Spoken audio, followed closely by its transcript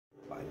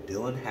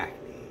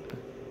Hackney,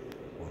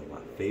 one of my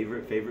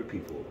favorite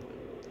people.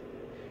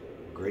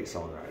 Great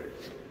songwriter.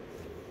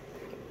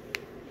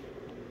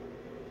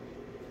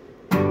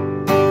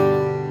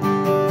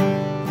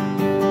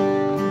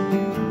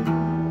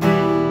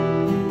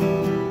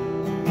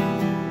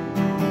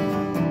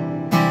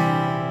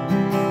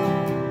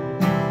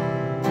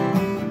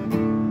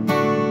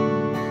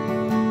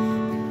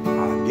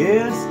 I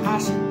guess I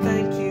should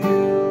thank you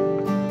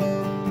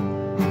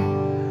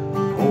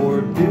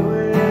for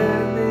doing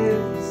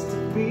this to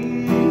me.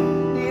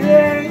 It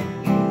ain't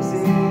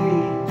easy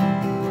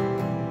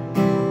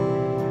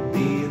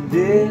being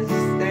this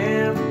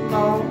damn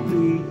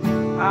lonely.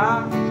 I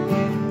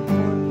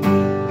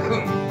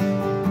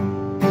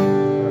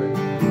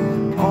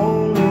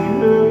only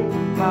hurt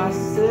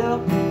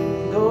myself.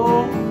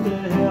 Go to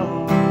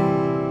hell.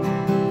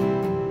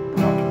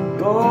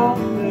 Go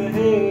to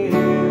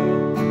hell.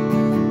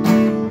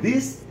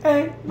 This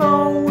ain't no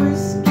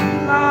whiskey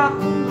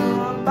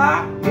lullaby.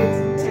 It's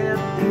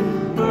attempted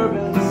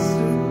bourbon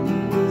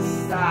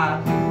suicide.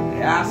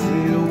 They ask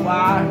me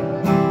why.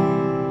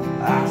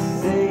 I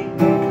say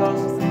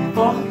because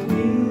fuck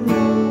you.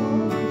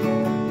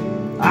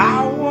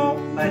 I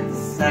won't make the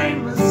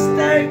same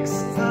mistakes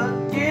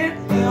again.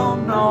 Hell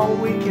no,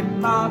 we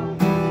cannot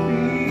be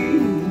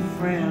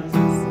friends.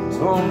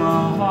 Tore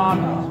my heart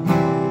off,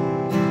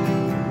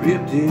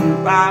 ripped it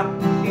right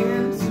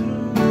into.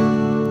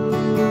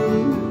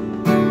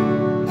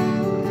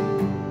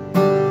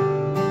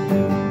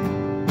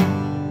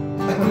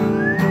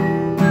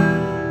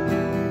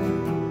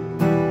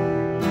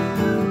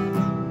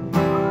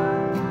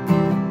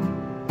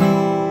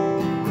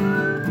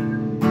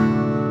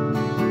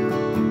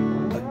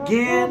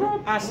 Again,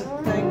 I should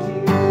thank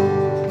you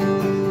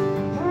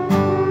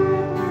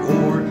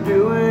for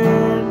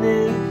doing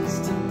this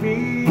to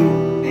me.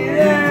 It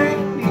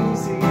ain't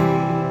easy,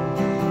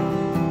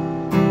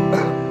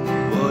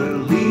 but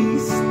at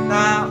least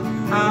now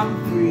I'm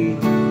free.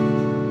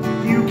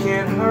 You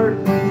can't hurt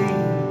me.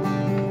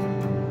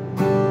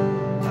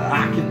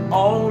 I can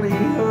only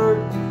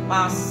hurt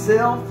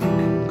myself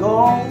and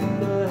go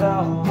to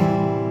hell.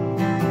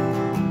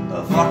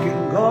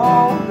 Fucking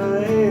go to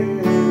hell.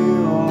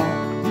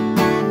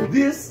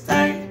 This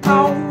ain't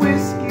no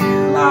whiskey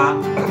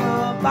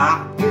lullaby.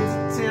 It's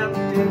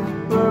attempted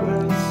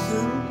bourbon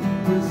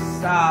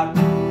suicide.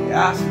 You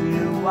ask me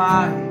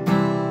why.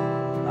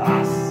 I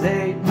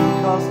say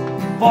because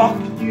fuck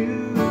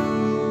you.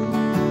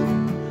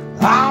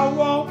 I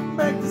won't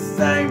make the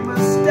same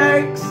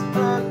mistakes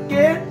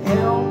again.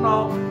 Hell no,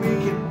 we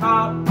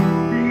cannot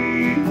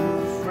be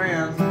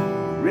friends.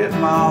 Rip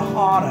my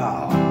heart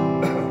out.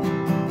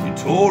 You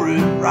tore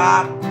it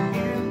right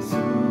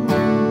into.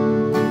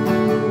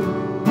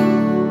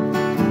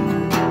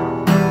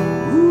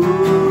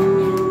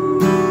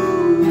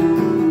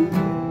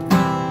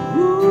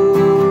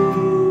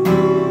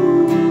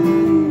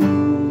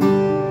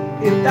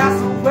 If that's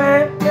the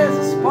way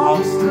it's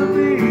supposed to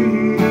be.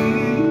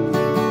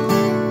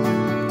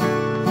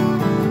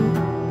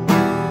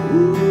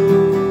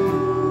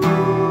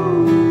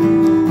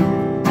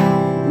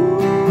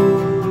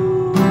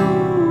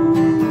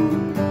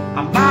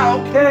 I'm not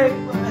okay,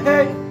 but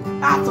hey,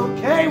 that's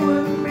okay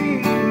with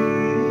me.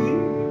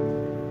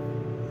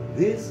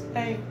 This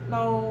ain't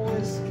no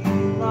whiskey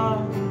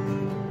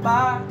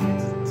lullaby.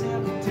 It's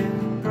attempted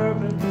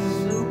bourbon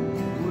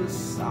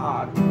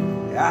suicide.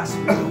 They ask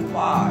me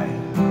why.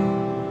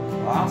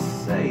 I'll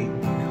say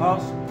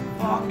because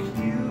fuck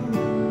you.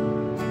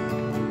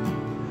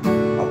 I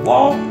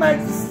won't make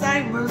the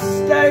same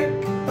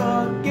mistake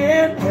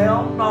again.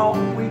 Hell no,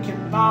 we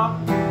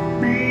cannot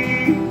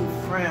be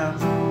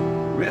friends.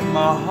 Rip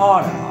my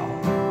heart out.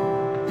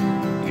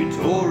 You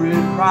tore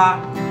it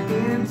right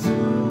into.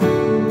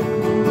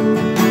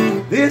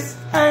 This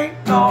ain't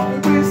no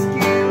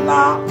whiskey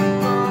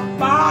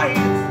lullaby.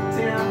 It's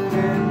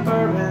attempted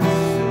bourbon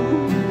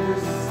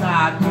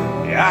suicide.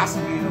 You ask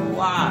me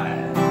why.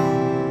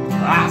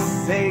 I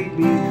say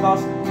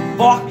because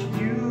fuck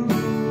you.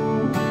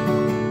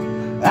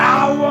 I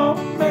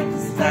won't make the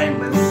same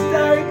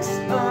mistakes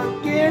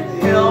again.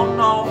 Hell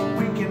no,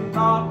 we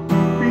cannot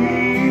be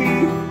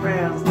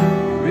friends.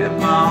 Rip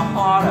my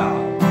heart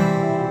out.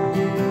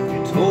 You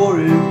tore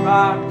it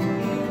right